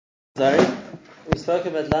Kuzari. We spoke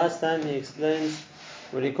about last time. He explains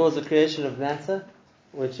what he calls the creation of matter,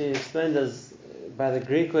 which he explained as by the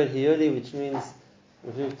Greek word hiyuli, which means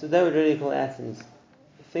today we really call atoms,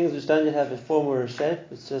 things which don't have a form or a shape.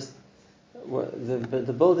 It's just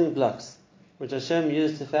the building blocks which Hashem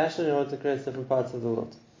used to fashion in order to create different parts of the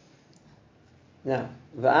world. Now,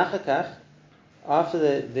 v'achakach,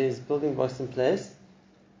 after these building blocks in place,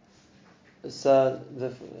 so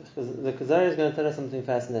the Kuzari is going to tell us something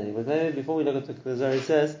fascinating. But maybe before we look at what the Kuzari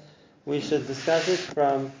says, we should discuss it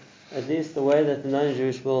from at least the way that the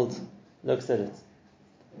non-Jewish world looks at it.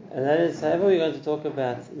 And that is, however we're going to talk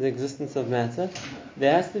about the existence of matter,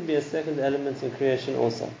 there has to be a second element in creation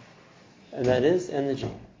also. And that is energy.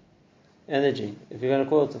 Energy. If you're going to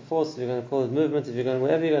call it a force, if you're going to call it movement,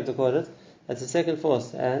 whatever you're going to call it, that's a second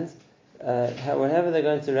force. And however they're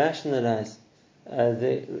going to rationalize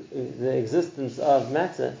the existence of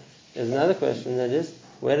matter is another question, that is,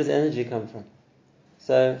 where does energy come from?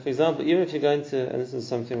 So, for example, even if you're going to, and this is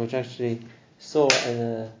something which I actually saw in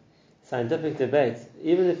a scientific debate,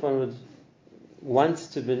 even if one would want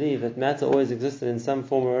to believe that matter always existed in some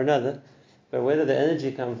form or another, but where did the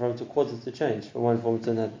energy come from to cause it to change from one form to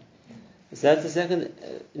another? So that's the second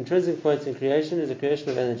intrinsic point in creation, is the creation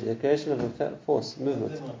of energy, the creation of a force,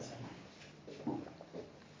 movement.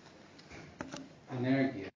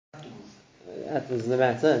 Energy. Atoms the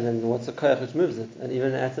matter, and then what's the koach which moves it, and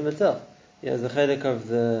even the atom itself. There's the chelik of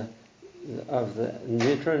the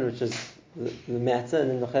neutron, which is the matter, and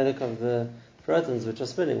then the chelik of the protons, which are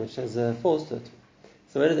spinning, which has a force to it.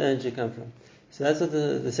 So where does energy come from? So that's what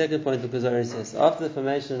the second point of Kuzari says. After the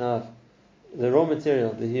formation of the raw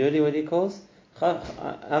material, the hiyuli, what he calls,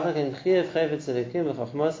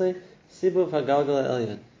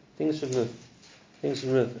 things should move. Things should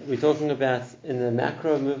move. We're talking about in the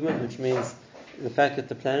macro movement, which means the fact that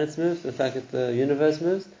the planets move, the fact that the universe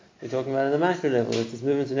moves. We're talking about on the macro level, that there's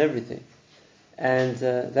movement in everything. And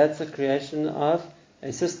that's a creation of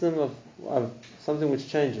a system of something which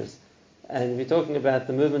changes. And we're talking about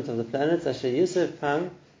the movement of the planets. A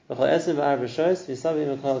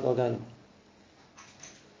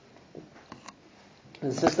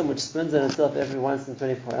system which spins on itself every once in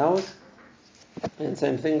 24 hours. And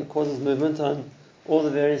same thing, causes movement on all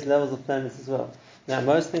the various levels of planets as well. Now,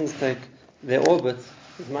 most things take their orbit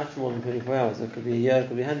is much more than 24 hours. It could be a year, it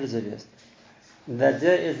could be hundreds of years. The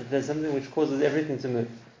idea is that there's something which causes everything to move,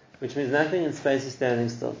 which means nothing in space is standing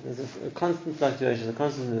still. There's a constant fluctuation, a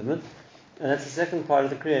constant movement, and that's the second part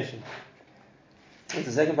of the creation. It's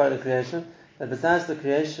the second part of the creation, that besides the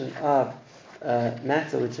creation of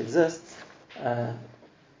matter which exists,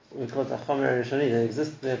 we call it a chomer rishoni, that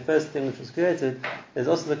exists, the first thing which was created, there's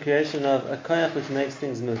also the creation of a koach which makes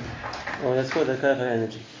things move, or let's call it the koach of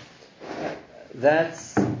energy.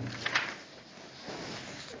 That's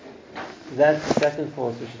the second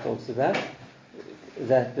force which he talks about.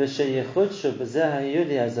 That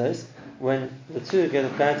when the two get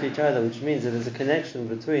applied to each other, which means that there's a connection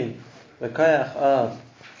between the koach of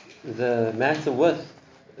the matter with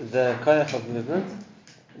the koach of movement,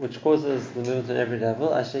 which causes the movement on every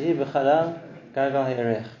level. It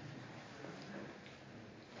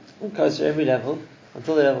goes to every level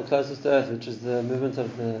until the level closest to Earth, which is the movement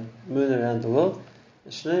of the moon around the world.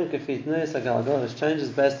 Which changes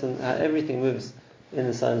based on how everything moves in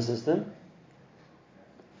the solar system.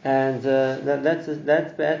 And that's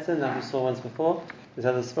better, like we saw once before, is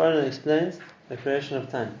how the Sforno explains the creation of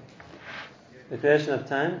time. The creation of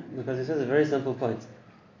time, because he says a very simple point.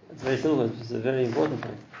 It's a very simple point, it's a very important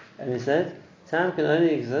point. And he said, time can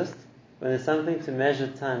only exist when there's something to measure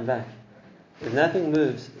time back. If nothing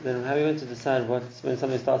moves, then how are we going to decide when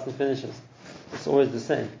something starts and finishes? It's always the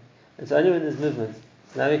same. It's only when there's movement.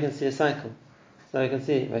 So now we can see a cycle. So now we can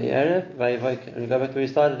see Vayerev, Vayevoik, and we go back to where we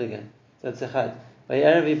started again. So that's Echad.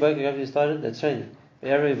 Vayerev, Vayevoik, we go back to where we started, that's Sheni.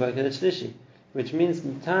 Vayerev, Vayevoik, that's Shlishi. Which means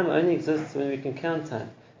time only exists when we can count time.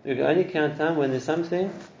 We can only count time when there's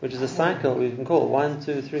something which is a cycle we can call 1,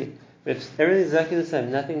 2, 3. If everything is exactly the same,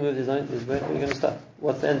 nothing moves, there's where we're going to stop.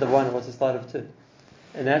 What's the end of 1 and what's the start of 2?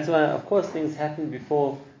 And that's why, of course, things happen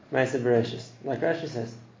before Ma'aseh Bereshis. Like Rashi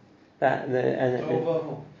says. That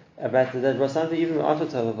was something even after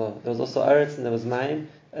Tovah. There was also Eretz and there was Mayim.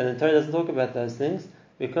 And the Torah doesn't talk about those things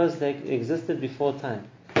because they existed before time.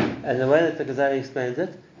 And the way that the Kuzari explains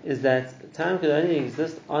it is that time could only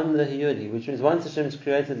exist on the Hiyudi, which means once Hashem's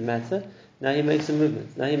created matter, now He makes a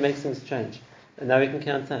movement. Now He makes things change. And now we can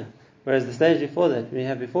count time. Whereas the stage before that,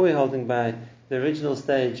 before we're holding by the original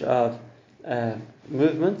stage of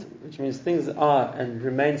movement, which means things are and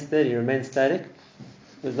remain steady, remain static,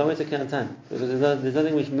 there's no way to count time. Because there's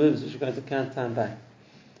nothing which moves which is going to count time back.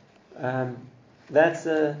 That's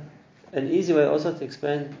An easy way also to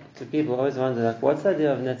explain to people, always wonder, like, what's the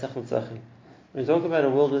idea of netzach l'tzachim? When you talk about a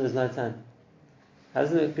world where there's no time,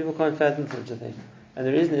 people can't fathom such a thing. And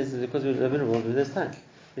the reason is because we live in a world where there's time,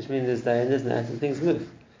 which means there's day and there's night and things move.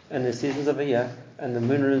 And there's seasons of a year, and the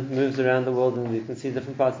moon moves around the world, and we can see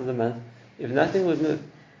different parts of the month. If nothing would move,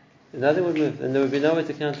 and there would be no way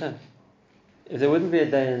to count time. If there wouldn't be a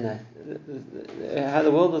day and a night, how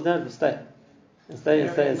the world was done, it would stay. And stay.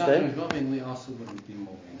 Nothing was moving, we also wouldn't be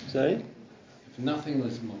moving. Sorry? If nothing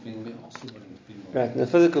was moving, we also wouldn't be moving. Right, in the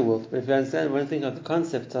physical world. But if you understand one thing of the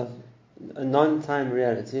concept of a non-time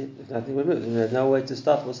reality, if nothing would move, there's no way to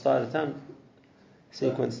stop or start a time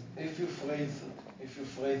sequence. If you phrase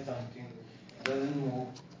something, it doesn't move,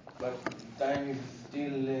 but time is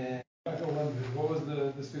still. What was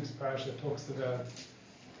this week's parasha that talks about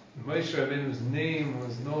Moshe Rabbeinu's name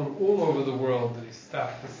was known all over the world that he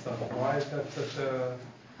stopped the sun? Why is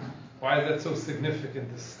that so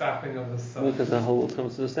significant, the stopping of the sun? Because the whole world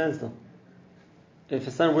comes to a standstill. If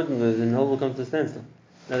the sun wouldn't move, then the whole world comes to a standstill.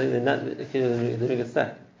 They get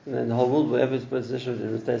stuck. And then the whole world, wherever it's positioned, it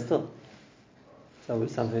would stay still. So it would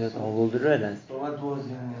be something that the whole world would realize. So what was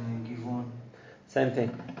in Givon? Same thing.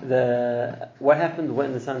 What happened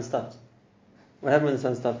when the sun stopped? What happened when the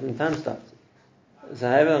sun stopped? When time stopped. So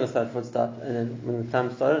however long it started before it stopped, and then when the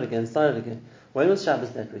time started again. When was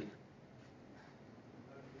Shabbos that week?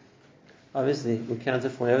 Obviously, we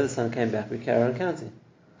counted from whenever the sun came back, we carry on counting.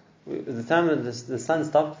 The time when the sun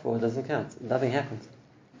stopped for, it doesn't count. Nothing happened.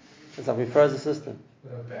 It's like we froze the system.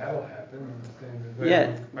 When a battle happened,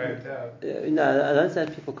 wiped out. No, I don't say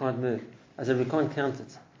that people can't move. I said we can't count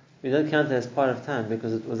it. We don't count it as part of time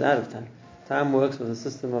because it was out of time. Time works with the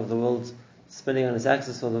system of the world spinning on its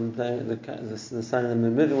axis, or the sun and the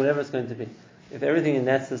moon moving, whatever it's going to be. If everything in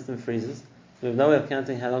that system freezes, we have no way of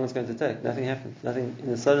counting how long it's going to take. Nothing happened. Nothing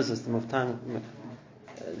in the solar system of time.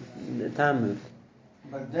 Time moved.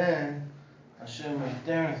 But then Hashem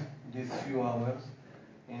returns these few hours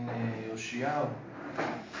in Yoshiyahu.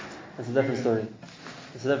 That's a different story.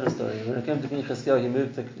 When it came to King Chizkiyahu,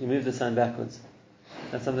 he moved the sun backwards.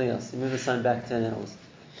 That's something else. He moved the sun back 10 hours.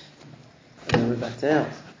 And then went back 10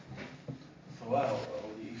 hours. So wow,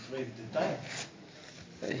 he phrased the time.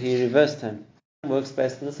 He reversed time. Time works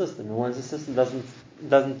based on the system. And once the system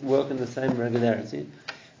doesn't work in the same regularity,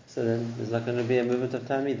 so then there's not going to be a movement of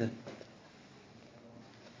time either.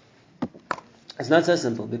 It's not so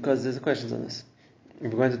simple because there's questions on this.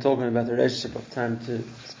 If we're going to talk about the relationship of time to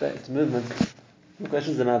movement, the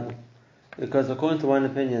questions are not. Because according to one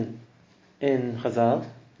opinion in Chazal,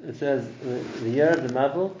 it says the year of the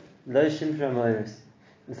Mabul, Lo Shimshra Moiris.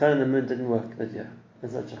 The sun and the moon didn't work that year.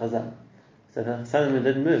 That's such a Chazal. So the sun and the moon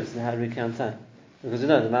didn't move, so how do we count time? Because the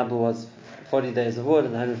Mabul was 40 days of water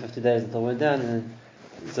and 150 days until it went down. And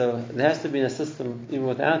so there has to be a system, even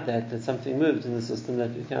without that something moved in the system that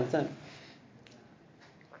we count time.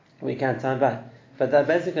 We count time by. But the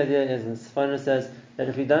basic idea is, and Sifana says, that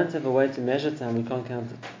if we don't have a way to measure time, we can't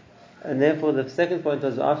count it. And therefore the second point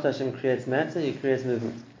was, after Hashem creates matter, He creates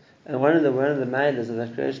movement. And one of the mailas of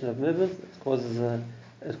that creation of movement, it causes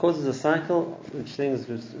a cycle which things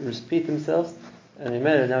repeat themselves, and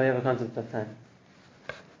now we have a concept of time.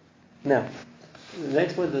 Now, the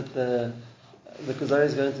next point that the Kuzari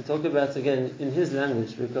is going to talk about, again in his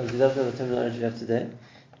language, because he doesn't have the terminology we have today,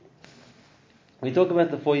 we talk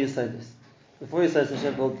about the 4 Yisodis. The 4 Yisodis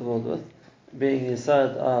Hashem built the world with, being the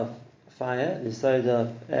Yisod of fire, the Yisod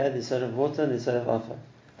of air, the Yisod of water, and the Yisod of Afa,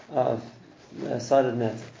 of solid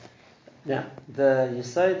matter. Now, the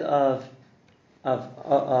Yisod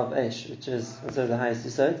of Esh, which is considered the highest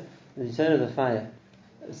Yisod, the Yisod of the fire.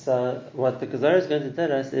 So, what the Kuzari is going to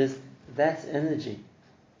tell us is that's energy.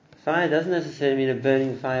 Fire doesn't necessarily mean a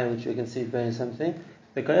burning fire, which we can see burning something.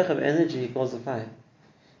 The koach of energy he calls a fire.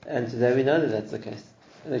 And today we know that that's the case.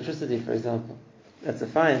 Electricity, for example, that's a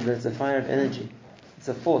fire, but it's a fire of energy. It's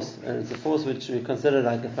a force, and it's a force which we consider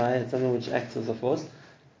like a fire. It's something which acts as a force,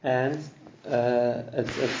 and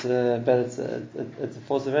it's a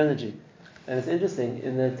force of energy. And it's interesting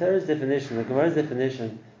in the Torah's definition, the Gemara's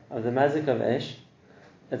definition of the mazik of Esh.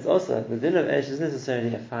 It's also the din of Esh isn't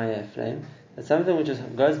necessarily a fire, a flame. It's something which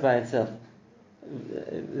goes by itself.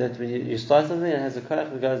 That when you start something, it has a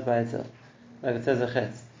koach that goes by itself, like it says a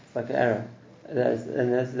chetz. It's like an arrow. That's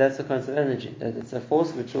the concept of energy. That it's a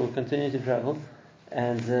force which will continue to travel,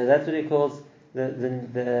 and that's what he calls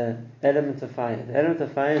the element of fire. The element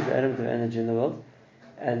of fire is the element of energy in the world,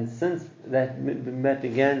 and since that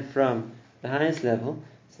began from the highest level,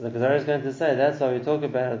 so the Kuzari is going to say that's why we talk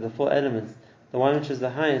about the 4 elements. The one which is the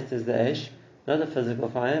highest is the Esh, not the physical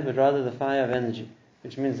fire, but rather the fire of energy,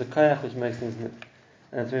 which means the koach which makes things move.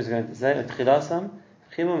 And that's what he's going to say.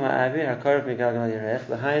 Chimum ha'avir ha'karov migalgal yerech,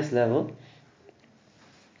 the highest level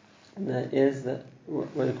is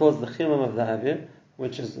what he calls the chimum of the avir,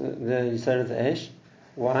 which is the yisod of the esh.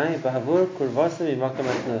 Why? Ba'avur kurvasim imakam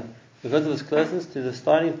atnuah, because of its closeness to the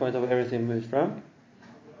starting point of where everything moved from.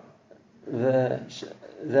 That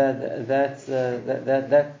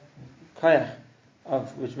koyach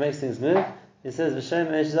of which makes things move. He says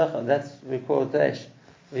v'shem esh zachar. That's we call it the esh.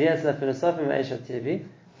 V'yetz la'pilosofim esh ha'tivi.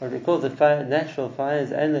 What we call the fire, natural fire,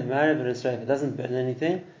 is only marib and it doesn't burn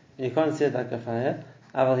anything. And you can't see it like a fire.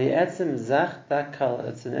 Aval hi etzim zach dakal.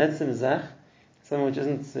 It's an etzim zach, something which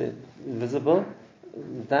isn't visible.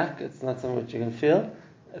 Dak, it's not something which you can feel.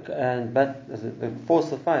 But the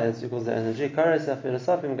force of fire, that's what he calls the energy.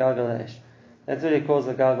 That's what he calls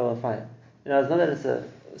the galgal of fire. It's not that it's a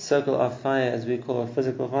circle of fire as we call a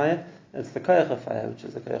physical fire. It's the koyach of fire, which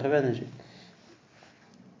is the koyach of energy.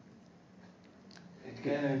 It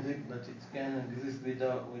can exist, but it can exist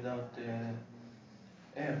without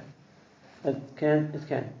air. It can.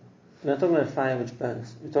 We're not talking about fire which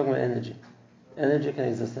burns. We're talking about energy. Energy can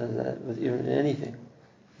exist with even anything.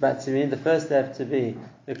 But we need the first step to be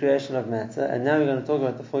the creation of matter, and now we're going to talk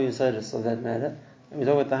about the four yisodis of that matter. And we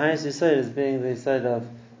talk about the highest yisod as being the yisod of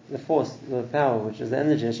the force, the power, which is the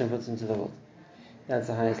energy Hashem puts into the world. That's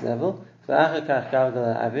the highest level.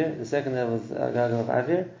 The second level is galgal of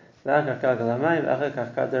avir.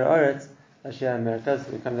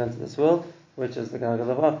 We come down to this world, which is the galgal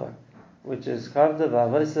of afar, which is kavda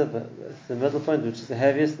v'avosa, but it's the middle point, which is the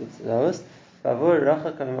heaviest, it's the lowest.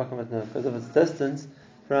 Because of its distance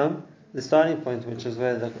from the starting point, which is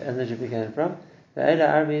where the energy began from. So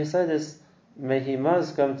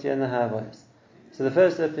the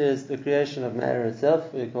first step is the creation of matter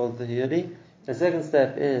itself, we call it the Hiyudi. The second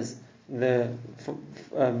step is the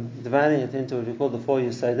dividing it into what we call the four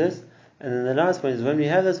Yisodis. And then the last point is when we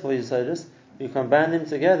have those four Yisodis, we combine them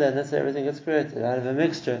together, and that's how everything gets created, out of a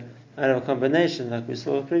mixture, out of a combination, like we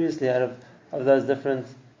saw previously, out of those different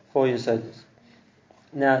four Yisodis.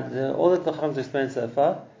 Now, all that the Chacham explained so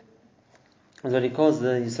far is what he calls the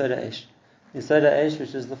Yisoda Eish. Yisoda Eish,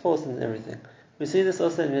 which is the force in everything. We see this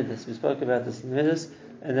also in Midas. We spoke about this in Midas,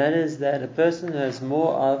 and that is that a person who has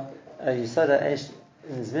more of a Yisoda Eish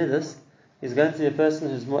in his Midas is going to be a person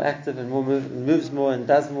who's more active and more moves more and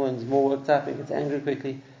does more and is more worked up and gets angry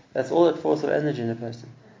quickly. That's all that force of energy in a person.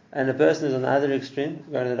 And a person who's on the other extreme,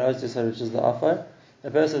 going to the lowest Yisod, which is the Afar,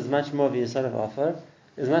 a person who's much more of a Yisod of Afar,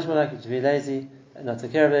 is much more likely to be lazy and not to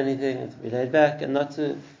care about anything, and to be laid back and not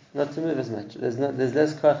to move as much. There's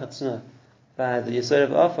less koach tznuah by the yisod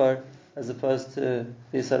of afar as opposed to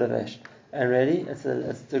the yisod of esh. And really, it's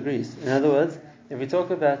degrees. In other words, if we talk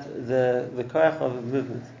about the koach of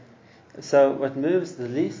movement, so what moves the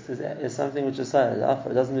least is something which is silent. The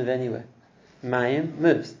afar doesn't move anywhere. Mayim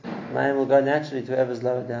moves. Mayim will go naturally to whoever's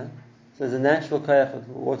lower down. So there's a natural koach of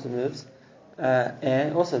water moves.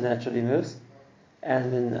 Air also naturally moves.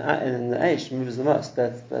 And then the Aish moves the most.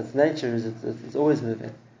 That's nature. It's always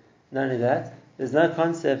moving. Not only that, there's no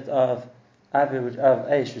concept of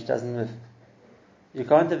Aish which doesn't move. You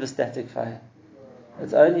can't have a static fire.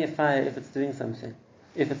 It's only a fire if it's doing something,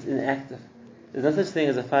 if it's inactive. There's no such thing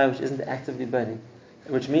as a fire which isn't actively burning,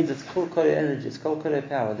 which means it's called Kore energy, it's called Kore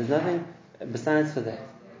power. There's nothing besides for that.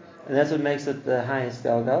 And that's what makes it the highest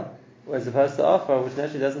Galgal, as opposed to Afar, which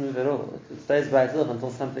naturally doesn't move at all. It stays by itself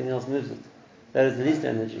until something else moves it. That is the least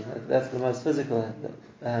energy. That's the most physical.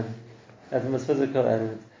 That's the most physical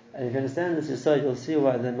element. And if you understand this, you'll see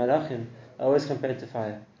why the Malachim are always compared to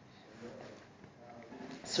fire.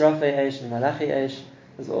 Srafei Eish and Malachi Eish,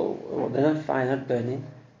 they're not fire, not burning,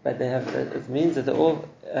 but they have. It means that they all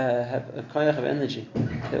have a koyach of energy.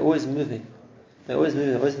 They're always moving. They always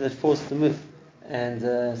have that force to move. And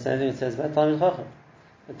same thing it says about Talmid Chacham.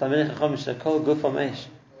 The Talmid Chacham is kol gufam Eish.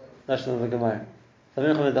 Lashon of the Gemara.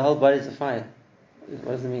 Talmid Chacham, the whole body is a fire.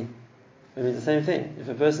 What does it mean? It means the same thing. If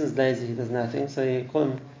a person is lazy, he does nothing, so you call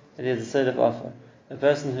him that he has a state of offer. A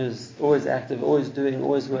person who's always active, always doing,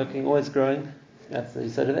 always working, always growing, that's the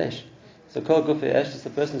state of Esh. So Kol Gufi Esh is the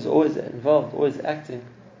person who's always involved, always acting,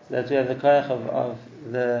 so that we have the koyach of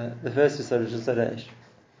the first Yisod, which is Yisod Esh.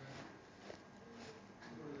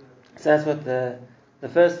 So that's what the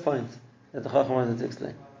first point that the Chacham wanted to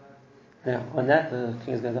explain. Now, on that, the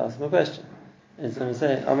king is going to ask him a question. And he's going to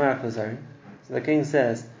say, Omar Kuzari. So the king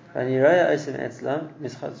says, if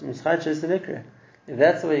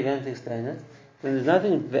that's the way you're going to explain it, then there's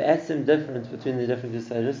nothing different between the different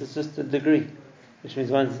Yisodis, it's just a degree. Which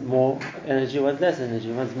means one's more energy, one's less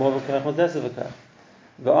energy, one's more of a koach, one's less of a koach.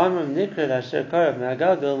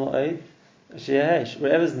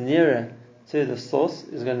 Wherever's nearer to the source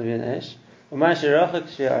is going to be an esh,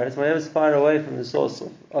 Whatever is far away from the source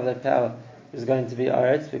of that power is going to be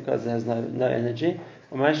aretz because it has no energy.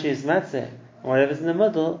 Whatever is in the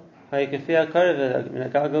middle, so ever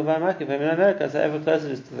closer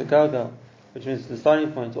it is to the galgal, which means to the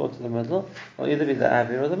starting point or to the middle, will either be the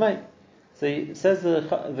avir or the main. So he says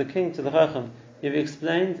the king to the chacham, you've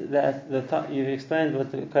explained what the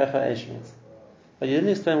koach ha'esh means, but you didn't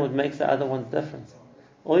explain what makes the other ones different.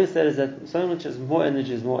 All you said is that something which has more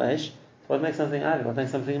energy is more esh. What makes something avir? What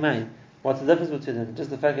makes something main? What's the difference between them?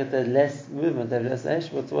 Just the fact that there's less movement, there's less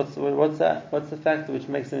esh. What's the factor which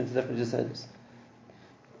makes them into different yisodos?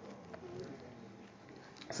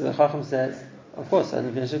 So the chacham says, of course, I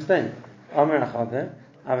didn't finish explaining.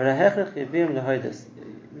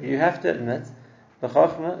 You have to admit, the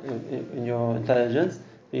chachma in your intelligence,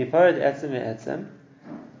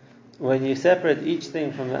 when you separate each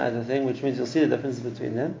thing from the other thing, which means you'll see the difference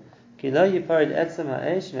between them. We're going to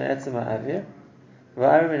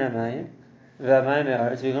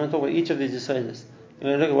talk about each of these yisodos. We're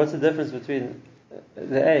going to look at what's the difference between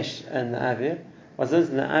the esh and the avir. What's the difference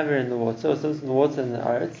in the avir and the water? What's the difference in the water and the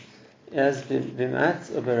aretz? As bimat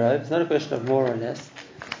or berov. It's not a question of more or less.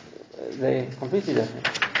 They're completely different.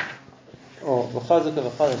 Or b'chazuk or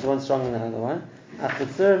b'chadash, one stronger than the other one.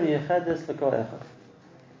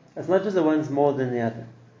 It's not just the one's more than the other.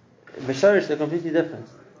 B'shorish, they're completely different.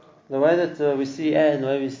 The way that we see air and the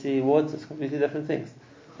way we see water is completely different things.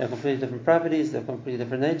 They have completely different properties, they have completely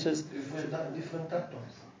different natures. Different atoms.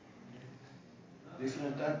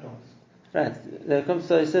 Right.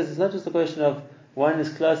 So he says it's not just a question of one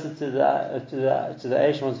is closer to the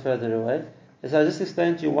Aish, one's further away. So I just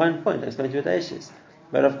explained to you one point. I explained to you what Aish is.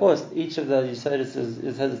 But of course, each of the Yisodis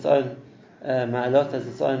has its own ma'alot, has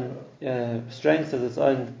its own strengths, has its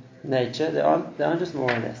own nature. They aren't just more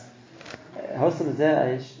or less. Each one's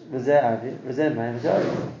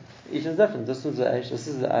different. This one's the Aish, this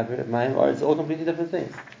is the Avir, Mayim, or it's all completely different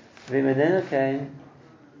things.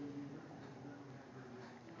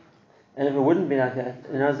 And if it wouldn't be like that,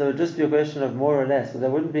 in other words, it would just be a question of more or less, so they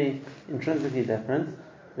wouldn't be intrinsically different,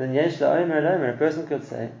 then yesh la'omer, a person could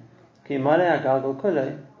say, ki malei ha'galgal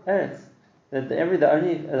kulei eretz, that the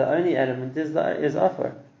only element is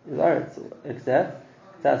offer, is eretz, except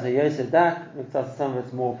that's a yosef dak, that's some of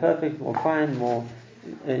it's more perfect, more fine, more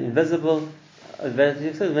invisible. Maybe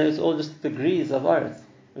it's all just degrees of eretz,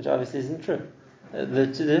 which obviously isn't true. The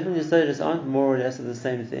different yisodis aren't more or less of the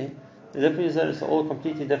same thing. The different yisodis are all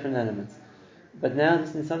completely different elements. But now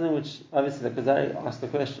this is something which obviously the Kuzari asked the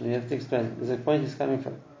question, you have to explain. There's a point he's coming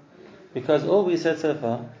from. Because all we said so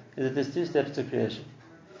far is that there's two steps to creation.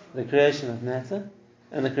 The creation of matter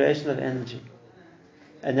and the creation of energy.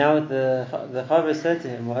 And now what the Chaver said to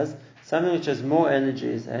him was, something which has more energy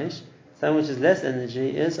is Aish, something which has less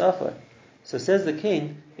energy is Offer. So says the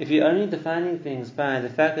king, if you're only defining things by the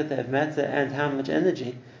fact that they have matter and how much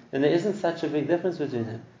energy, then there isn't such a big difference between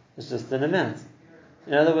them. It's just an amount.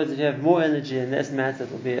 In other words, if you have more energy and less matter,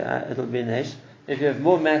 it'll be an Aish. If you have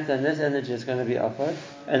more matter and less energy, it's going to be Offer.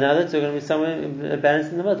 And the other two are going to be somewhere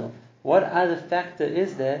balanced in the middle. What other factor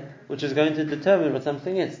is there which is going to determine what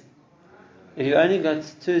something is? If you only got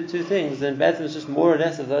two things, then Batim is just more or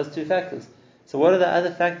less of those two factors. So what are the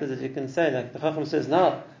other factors that you can say? Like the Chacham says,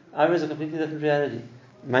 no, Avir is a completely different reality.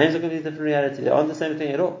 Mayim is a completely different reality. They aren't the same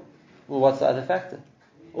thing at all. Well, what's the other factor?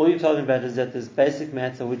 All you're talking about is that there's basic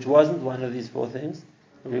matter, which wasn't one of these four things,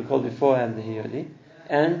 what we called beforehand the Hiyoli,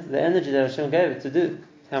 and the energy that Hashem gave it to do,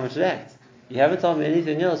 how much it acts. You haven't told me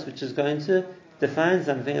anything else which is going to define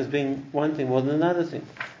something as being one thing more than another thing.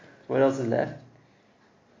 What else is left?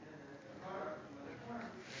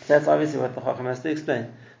 So that's obviously what the Chacham has to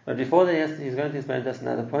explain. But before that, he's going to explain just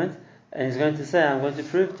another point, and he's going to say, I'm going to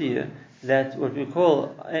prove to you that what we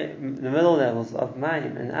call the middle levels of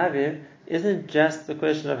Mayim and Avir isn't just a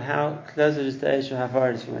question of how close it is to Eish or how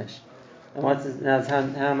far it is from Eish.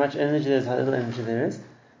 And how much energy there is, how little energy there is.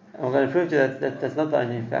 And we're going to prove to you that that's not the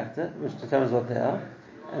only factor which determines what they are.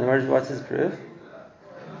 And what's his proof?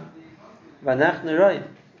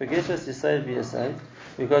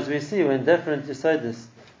 Because we see when different Yisodis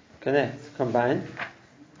combine,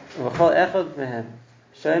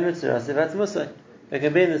 they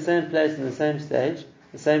can be in the same place, in the same stage,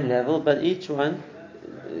 the same level, but each one,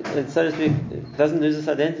 so to speak, doesn't lose its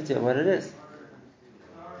identity of what it is.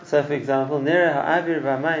 So, for example, we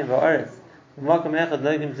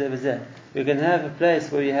can have a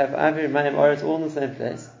place where you have Avir, Mayim, Oretz all in the same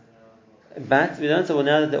place. But we don't say, well,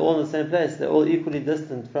 now that they're all in the same place, they're all equally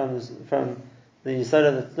distant from the Yisod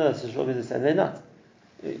of the Tnot, so it will be the same. They're not.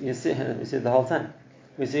 We see it the whole time.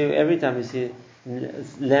 We see every time we see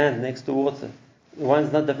land next to water.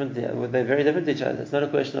 One's not different, they're very different to each other. It's not a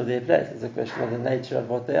question of their place, it's a question of the nature of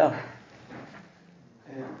what they are.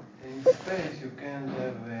 In space you can't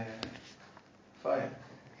have fire.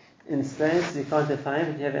 In space you can't have fire,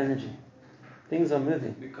 but you have energy. Things are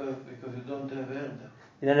moving. Because you don't have air there.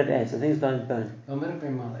 You don't have air, so things don't burn.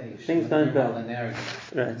 Things don't burn.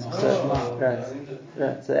 Right.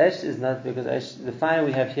 So ash is not, because ash, the fire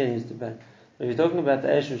we have here needs to burn. If you're talking about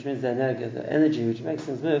the ash, which means the energy which makes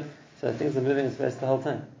things move, so things are moving in space the whole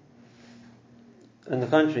time. On the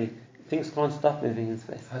contrary, things can't stop moving in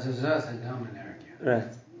space.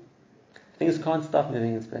 Right. Things can't stop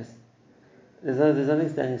moving in space. There's nothing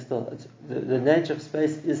standing still. The nature of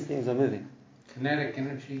space is things are moving. Kinetic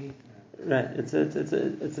energy. Right. It's a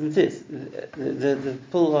material. The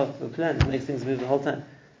pull of the planet makes things move the whole time.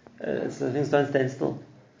 So things don't stand still.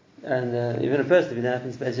 And even a person, if you don't have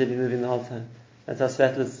in space, you'll be moving the whole time. That's how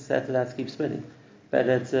satellites keep spinning. But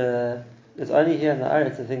it's only here in the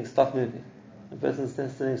Earth that things stop moving. A person's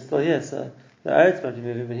sitting still here, so the Earth might be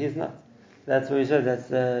moving, but he's not. That's where we show that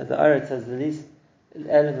the Earth has the least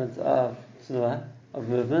element of tnuah, of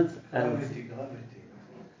movement, and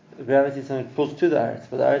gravity is something that pulls to the Earth,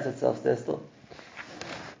 but the Earth itself stays still.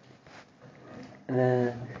 And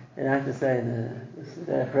then I have to say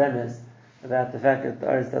the premise about the fact that the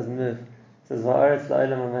Earth doesn't move. It says, "Va'aretz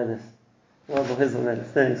la'olam hamedes." Well, the wisdom that it's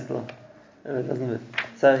standing still, and it doesn't move.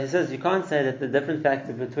 So he says you can't say that the different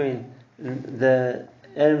factor between the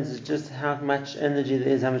atoms is just how much energy there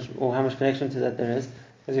is, how much connection to that there is,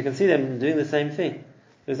 because you can see them doing the same thing.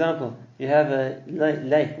 For example, you have a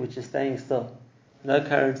lake which is staying still, no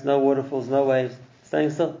currents, no waterfalls, no waves, staying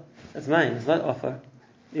still. It's mine. It's not offer,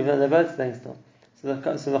 even though they're both staying still. So the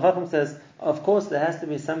Chacham says, of course, there has to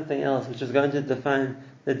be something else which is going to define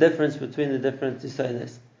the difference between the different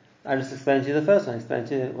Yisodis. I just explained to you the first one. I explained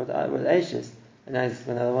to you what Aish is, and I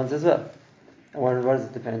explain other ones as well. And what does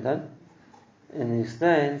it depend on? And he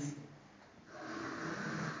explains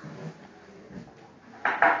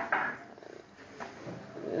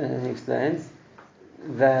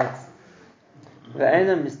that they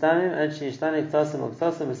aren't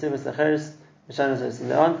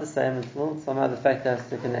the same until some other factor has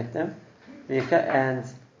to connect them. And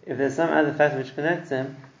if there's some other factor which connects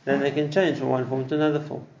them, then they can change from one form to another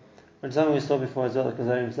form. Which something we saw before as well, the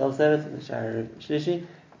Kuzari himself said it in the Shari Shlishi.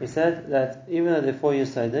 He said that even though there are four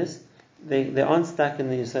Yisodis, they aren't stuck in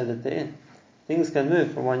the Yisod that they're in. Things can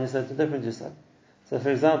move from one Yisod to a different Yisod. So for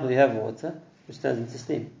example, you have water, which turns into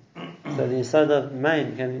steam. So the Yisod of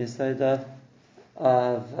main can be Yisod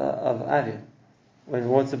of avir. When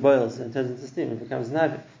water boils and turns into steam, it becomes an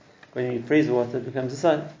avir. When you freeze water, it becomes a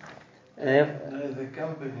solid. There is a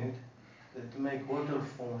company that make water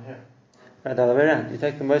from here. Right, the other way around. You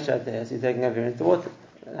take the moisture out there, so you're taking avir into water.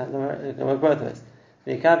 It can work both ways.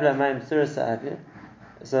 The kabla mayim tsurasa avir.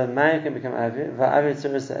 So mayim can become avir. Va'avir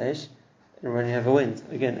tsurasa eish. And when you have a wind,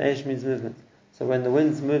 again, eish means movement. So when the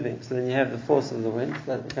wind's moving, so then you have the force of the wind,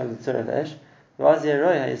 that becomes the tzur of eish. Va'az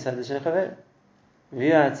yeroi ha'yisad l'shen chaver. And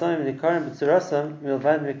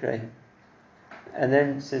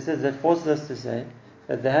then she says that forces us to say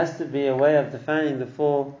that there has to be a way of defining the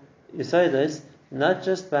four Yisodos, not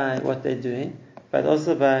just by what they're doing, but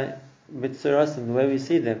also by mitzurasim, the way we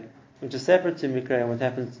see them, which is separate to Mikra and what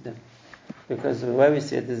happens to them. Because the way we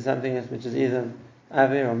see it is something which is either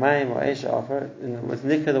Avir or Maim or Esha offer, and with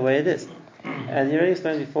Nikra the way it is. And he already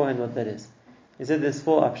explained beforehand what that is. He said there's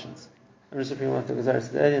four options. I'm just repeating what the Kuzari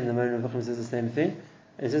said earlier, and the Moreh Nevuchim says the same thing.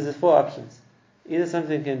 He says there's four options. Either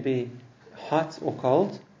something can be hot or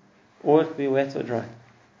cold, or it can be wet or dry.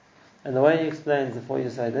 And the way he explains the four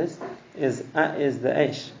Yisodis is the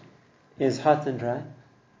Eish is hot and dry.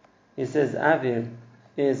 He says Avir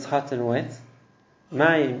is hot and wet,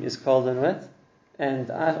 Mayim is cold and wet, and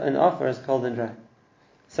Offer is cold and dry.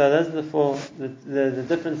 So those are the four the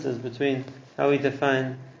differences between how we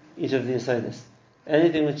define each of the Yisodis.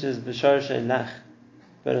 Anything which is b'shar she'lach,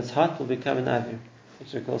 but it's hot, will become an avir,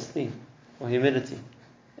 which we call steam or humidity.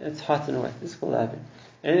 It's hot and wet. It's called avir.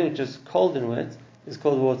 Anything which is cold and wet is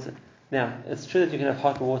called water. Now, it's true that you can have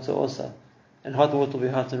hot water also, and hot water will be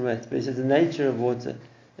hot and wet. But he says the nature of water,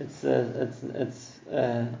 its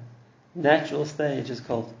natural stage is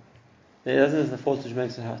cold. It doesn't have the force which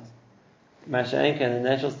makes it hot. Masha'enka, the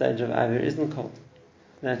natural stage of avir isn't cold.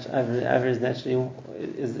 Avir is naturally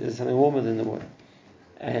is something warmer than the water.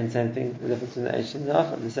 And same thing, the difference between the Eish and the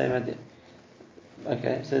Offer, the same idea.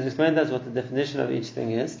 Okay, so he's explained that's what the definition of each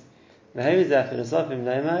thing is. That the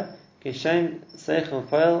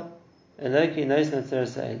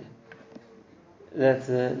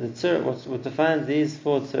tzur, what defines these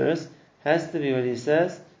four tzuras, has to be what he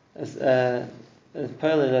says as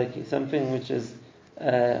polar loki, something which is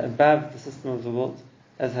above the system of the world,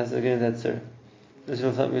 as has again that surah. We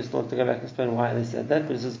still have to go back and explain why they said that,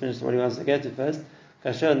 but let's just finish what he wants to get to first.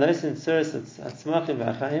 Just like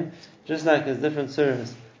there's different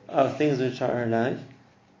surahs of things which are alive,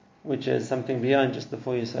 which is something beyond just the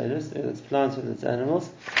four Yisodis, whether it's plants, whether it's animals,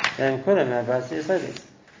 and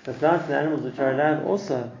the plants and animals which are alive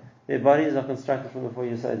also, their bodies are constructed from the four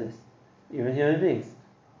Yisodis, even human beings,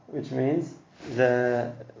 which means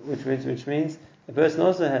the person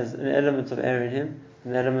also has an element of air in him,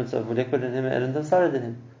 an element of liquid in him, an element of solid in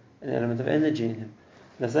him, an element of energy in him.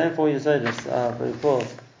 The same four Yisodis are what we call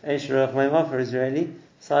Eish, Ruach, Mayim, Afer, Israeli,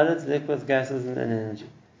 solids, liquids, gases, and energy.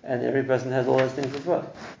 And every person has all those things as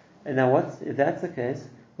well. And now if that's the case,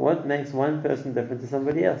 what makes one person different to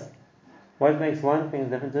somebody else? What makes one thing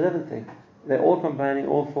different to another thing? They're all combining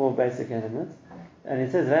all four basic elements. And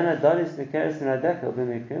it says, Vana dalis mikeres minadekal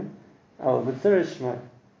b'mikrim, al b'tzurish shmar.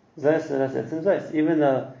 Even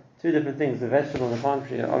though two different things, the vegetable and the palm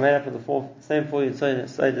tree, are made up of the same four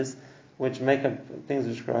Yisodis, which make up things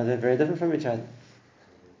which are they're very different from each other.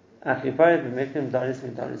 If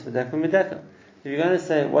you're going to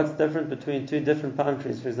say what's different between two different palm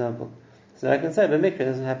trees, for example, so I can say, but mikra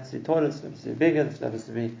doesn't have to be taller, it happens to be bigger, it happens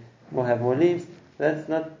to be have more leaves. That's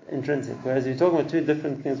not intrinsic. Whereas if you're talking about two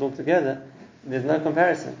different things altogether, there's no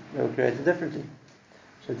comparison. They were created differently.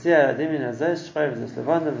 One's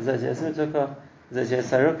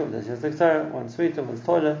sweeter, one's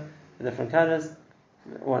taller, different colors.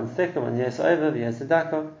 One's thicker, one yes over, yes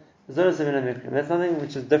daka. That's something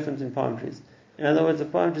which is different in palm trees. In other words, a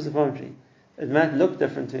palm tree is a palm tree. It might look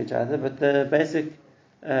different to each other, but the basic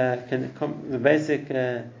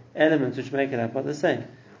elements which make it up are the same.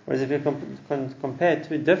 Whereas if you compare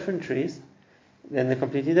two different trees, then they're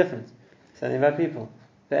completely different. Same about people.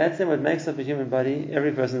 The etzem, what makes up a human body,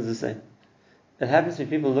 every person is the same. It happens when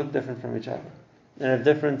people look different from each other and have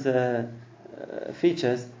different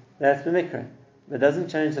features. That's the mikra. But it doesn't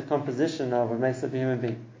change the composition of what makes up a human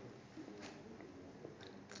being.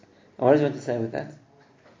 And what does he want to say with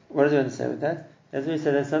that? As we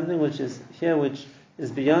said, there's something which is here which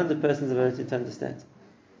is beyond the person's ability to understand.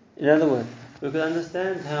 In other words, we could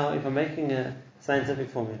understand how if I'm making a scientific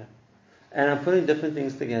formula and I'm putting different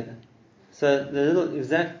things together, so the little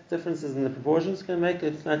exact differences in the proportions can make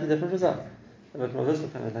a slightly different result. A bit more of this will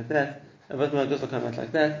come out like that, a bit more of this will come out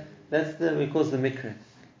like that. That's we call the mikra.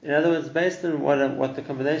 In other words, based on what the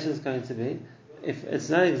combination is going to be, if it's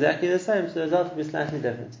not exactly the same, so the result will be slightly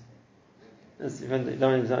different. If I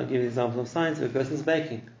don't give the example of science, if a person's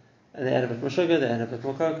baking, and they add a bit more sugar, they add a bit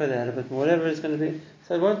more cocoa, they add a bit more whatever it's going to be,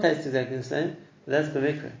 so it won't taste exactly the same, but that's the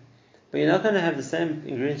mikra. But you're not going to have the same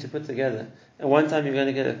ingredients you put together, and one time you're going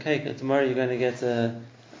to get a cake, and tomorrow you're going to get I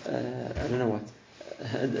don't know what,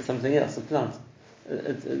 something else, a plant.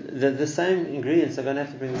 The same ingredients are going to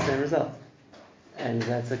have to bring the same result. And if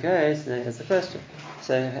that's the case, then that's the question.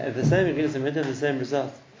 So if the same ingredients are meant to have the same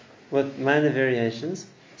result with minor variations,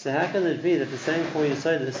 so how can it be that the same four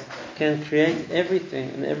Yisodis can create everything,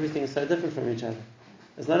 and everything is so different from each other?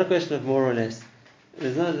 It's not a question of more or less.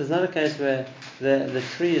 There's not a case where the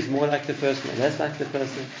tree is more like the person or less like the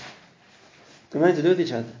person. They're going to do with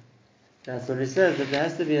each other. That's what he says, that there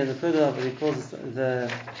has to be a nekuda of what he calls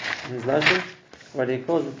his lashon, what he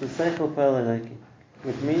calls it the seichel pearl eleki,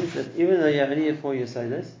 which means that even though you have only four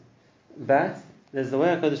Yisodis, but there's the way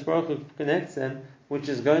HaKadosh Baruch Hu connects them, which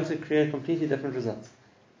is going to create completely different results.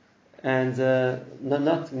 And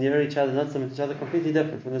not near each other, not similar to each other, completely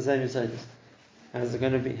different from the same Yisodis. How's it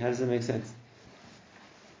going to be? How does it make sense?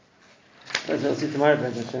 But we'll see tomorrow,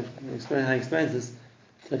 Brother Hashem. Explain how he explains this.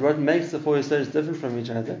 That what makes the four Yisodis different from each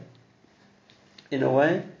other, in a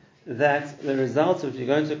way that the results which you're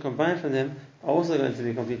going to combine from them are also going to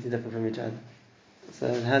be completely different from each other. So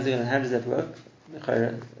how does that work?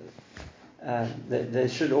 They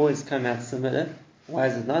should always come out similar. Why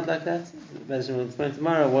is it not like that? We'll explain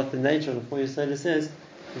tomorrow what the nature of the four Yisodis is,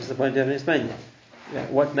 which is the point you haven't explained yet. Yeah,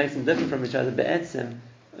 what makes them different from each other, be'etzim,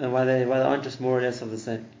 and why they aren't just more or less of the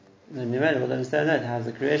same. And then you might well understand that, how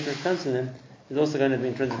the creation which comes from them is also going to be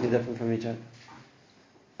intrinsically different from each other.